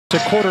A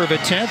quarter of a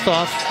tenth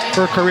off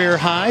her career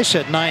high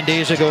set 9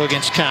 days ago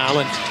against Cal.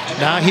 And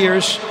now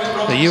here's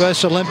the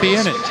U.S.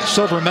 Olympian and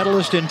silver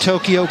medalist in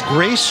Tokyo,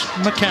 Grace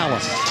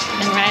McCallum.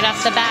 And right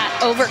off the bat,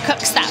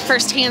 overcooks that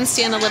first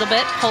handstand a little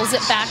bit, pulls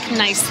it back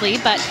nicely,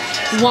 but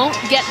won't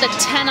get the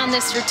 10 on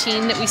this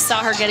routine that we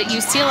saw her get at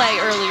UCLA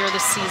earlier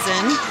this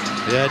season.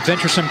 The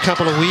adventuresome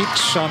couple of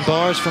weeks on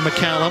bars for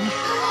McCallum.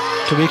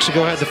 2 weeks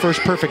ago had the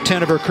first perfect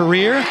 10 of her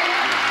career.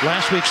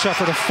 Last week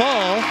suffered a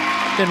fall,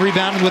 then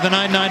rebounded with a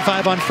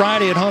 9.95 on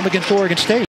Friday at home against Oregon State.